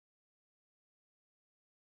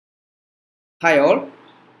Hi all,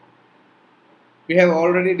 we have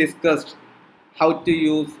already discussed how to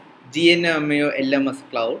use gnomio LMS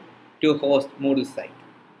cloud to host Moodle site.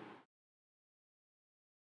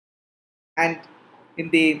 And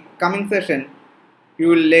in the coming session, you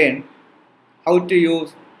will learn how to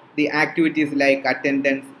use the activities like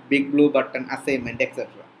attendance, big blue button, assignment, etc.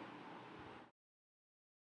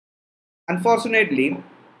 Unfortunately,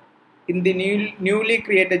 in the newly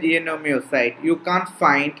created gnomio site, you can't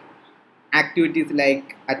find activities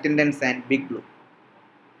like attendance and big blue.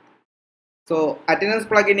 So attendance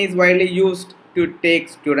plugin is widely used to take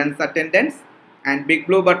students attendance, and big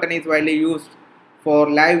blue button is widely used for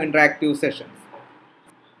live interactive sessions.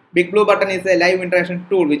 Big blue button is a live interaction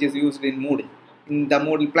tool which is used in Moodle, in the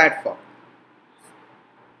Moodle platform.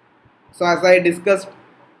 So as I discussed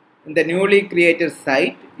in the newly created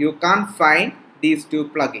site, you can't find these two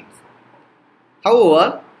plugins.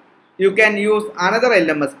 However, you can use another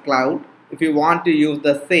LMS cloud if you want to use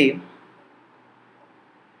the same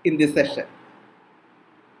in this session.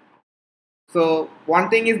 So one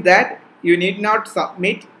thing is that you need not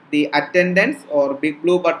submit the attendance or big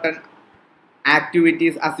blue button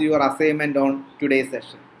activities as your assignment on today's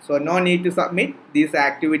session. So no need to submit these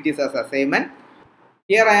activities as assignment.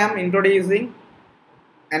 Here I am introducing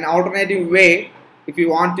an alternative way if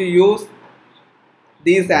you want to use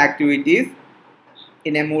these activities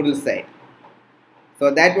in a Moodle site. So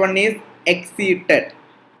that one is XETED.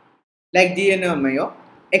 Like gnomio,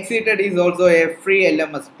 XETED is also a free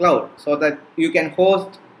LMS cloud so that you can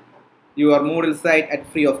host your Moodle site at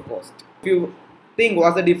free of cost. If you think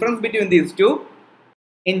what's the difference between these two,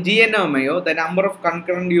 in gnomio the number of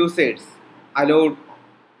concurrent users allowed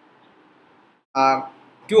are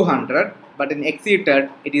 200, but in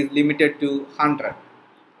XETED it is limited to 100.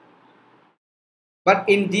 But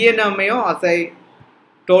in gnomio, as I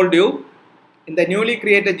told you, in the newly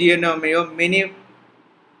created gnomio many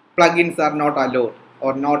plugins are not allowed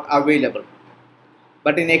or not available.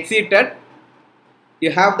 But in XETED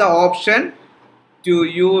you have the option to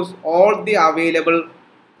use all the available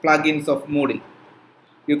plugins of Moodle.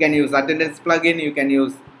 You can use attendance plugin, you can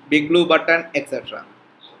use big blue button, etc.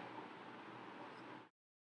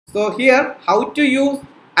 So here how to use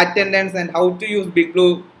attendance and how to use big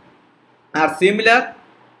blue are similar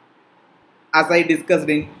as I discussed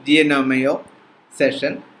in gnomio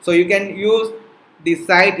session. So you can use the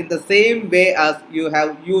site in the same way as you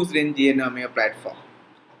have used in gnomio platform.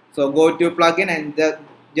 So go to plugin and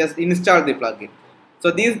just install the plugin.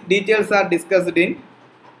 So these details are discussed in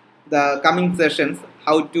the coming sessions,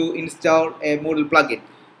 how to install a Moodle plugin.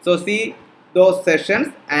 So see those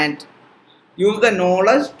sessions and use the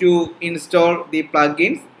knowledge to install the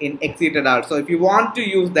plugins in XETED also if you want to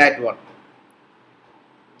use that one.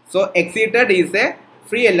 So XETED is a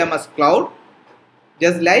free LMS cloud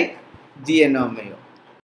just like gnomio.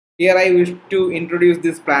 Here I wish to introduce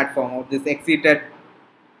this platform or this XETED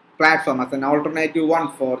platform as an alternative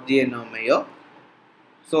one for gnomio.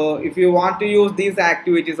 So if you want to use these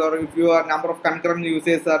activities or if your number of concurrent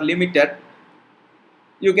users are limited,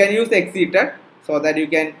 you can use XETED so that you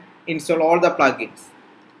can install all the plugins.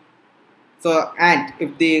 So and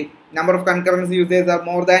if the number of concurrent users are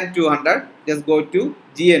more than 200, just go to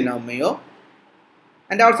gnomio.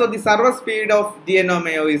 And also the server speed of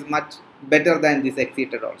gnomio is much better than this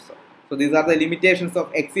XETED also. So these are the limitations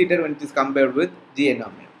of XETED when it is compared with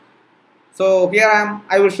gnomio. So here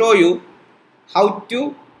I will show you how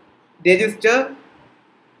to register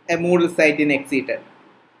a Moodle site in XETED.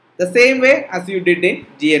 The same way as you did in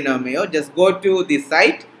gnomio, just go to the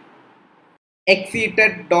site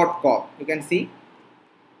XETED.com. You can see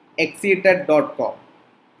XETED.com.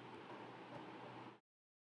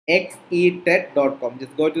 XETED.com.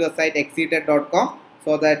 Just go to the site XETED.com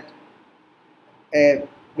so that a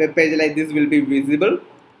web page like this will be visible.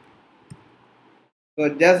 So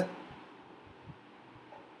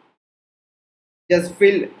just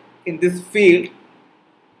fill in this field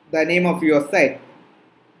the name of your site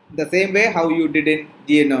the same way how you did in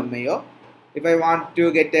gnomio. If I want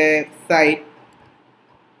to get a site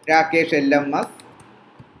Rakesh LMS,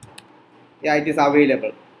 yeah, it is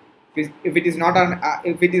available. If it is not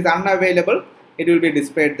if it is unavailable, it will be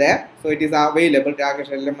displayed there. So it is available.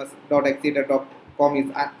 rakeshlms.xeted.com is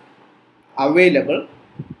available.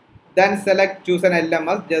 Then choose an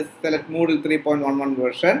LMS. Just select Moodle 3.11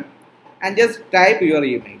 version and just type your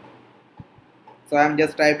email. So I am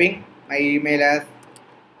just typing my email as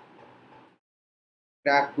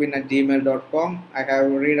crackwin@gmail.com. I have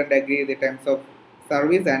read and agree the terms of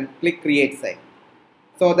service and click create site,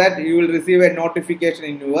 so that you will receive a notification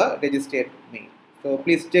in your registered mail. So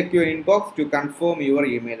please check your inbox to confirm your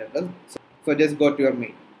email address. So just go to your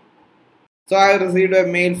mail. So I received a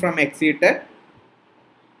mail from XETED.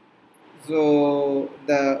 So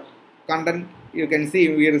the content, you can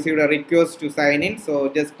see we received a request to sign in. So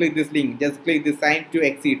just click this link, just click the sign to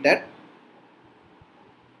XETED,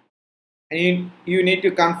 and you need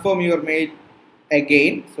to confirm your mail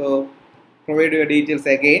again. So provide your details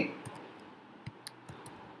again,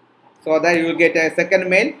 so that you will get a second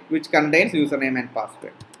mail which contains username and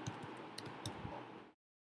password.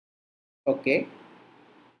 Okay,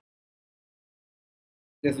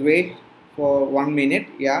 just wait for 1 minute.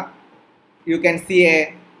 Yeah, you can see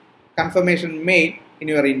a confirmation mail in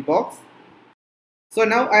your inbox. So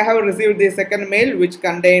now I have received the second mail which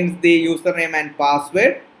contains the username and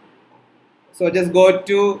password. So just go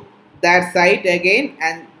to that site again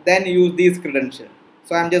and then use these credentials.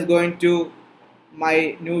 So I'm just going to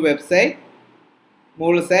my new website,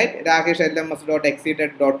 MOODLE site,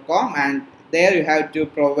 rakeshlms.xeted.com, and there you have to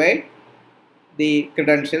provide the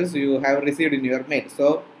credentials you have received in your mail.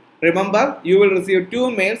 So remember, you will receive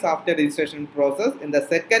 2 mails after registration process. In the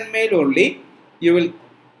second mail only, you will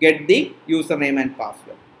get the username and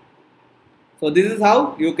password. So this is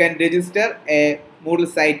how you can register a MOODLE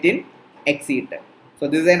site in XETED. So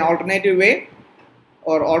this is an alternative way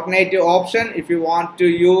or alternative option if you want to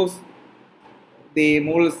use the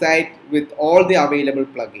MOODLE site with all the available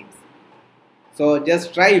plugins. So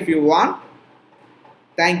just try if you want.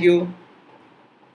 Thank you.